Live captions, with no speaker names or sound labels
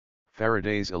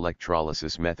Faraday's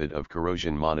electrolysis method of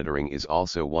corrosion monitoring is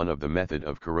also one of the method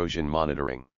of corrosion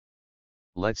monitoring.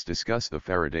 Let's discuss the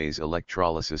Faraday's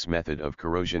electrolysis method of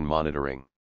corrosion monitoring.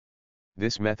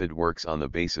 This method works on the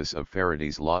basis of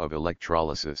Faraday's law of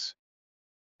electrolysis.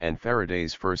 And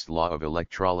Faraday's first law of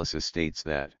electrolysis states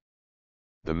that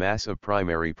the mass of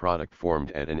primary product formed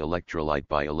at an electrolyte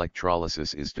by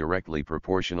electrolysis is directly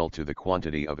proportional to the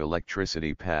quantity of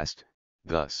electricity passed,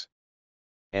 thus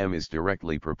M is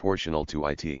directly proportional to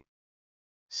IT.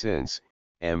 Since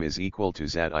M is equal to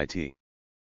ZIT,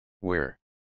 where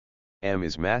M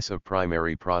is mass of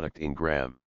primary product in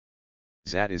gram,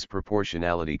 Z is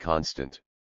proportionality constant,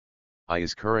 I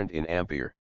is current in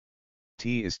ampere,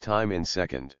 T is time in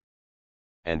second.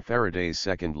 And Faraday's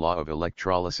second law of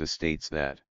electrolysis states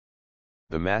that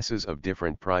the masses of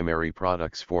different primary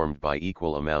products formed by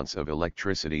equal amounts of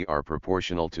electricity are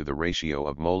proportional to the ratio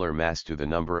of molar mass to the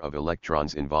number of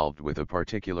electrons involved with a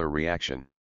particular reaction.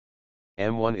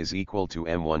 M1 is equal to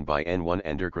M1 by N1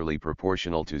 and directly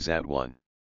proportional to Z1.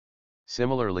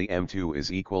 Similarly, M2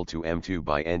 is equal to M2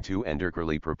 by N2 and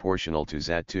directly proportional to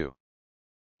Z2.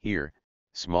 Here,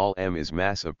 small m is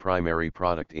mass of primary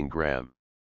product in gram,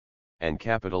 and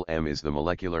capital M is the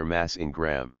molecular mass in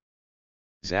gram.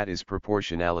 Z is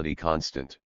proportionality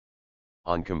constant.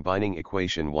 On combining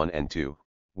equation 1 and 2,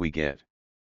 we get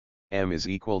M is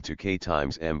equal to K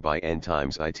times M by N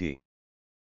times IT.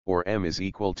 Or M is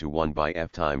equal to 1 by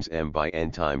F times M by N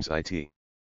times IT.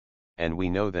 And we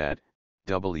know that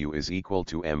W is equal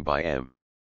to M by M.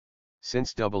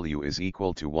 Since W is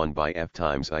equal to 1 by F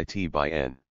times IT by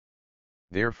N.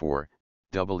 Therefore,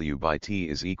 W by T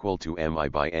is equal to Mi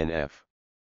by NF.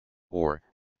 Or,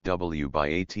 W by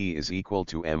AT is equal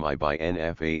to Mi by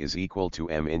NF. A is equal to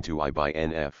M into I by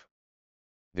NF.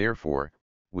 Therefore,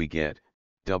 we get,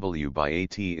 W by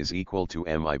AT is equal to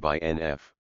Mi by NF.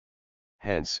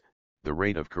 Hence, the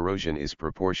rate of corrosion is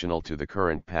proportional to the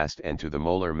current passed and to the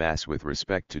molar mass with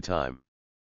respect to time.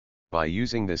 By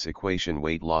using this equation,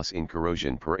 weight loss in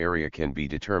corrosion per area can be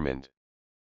determined.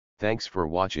 Thanks for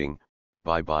watching,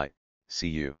 bye bye, see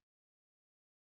you.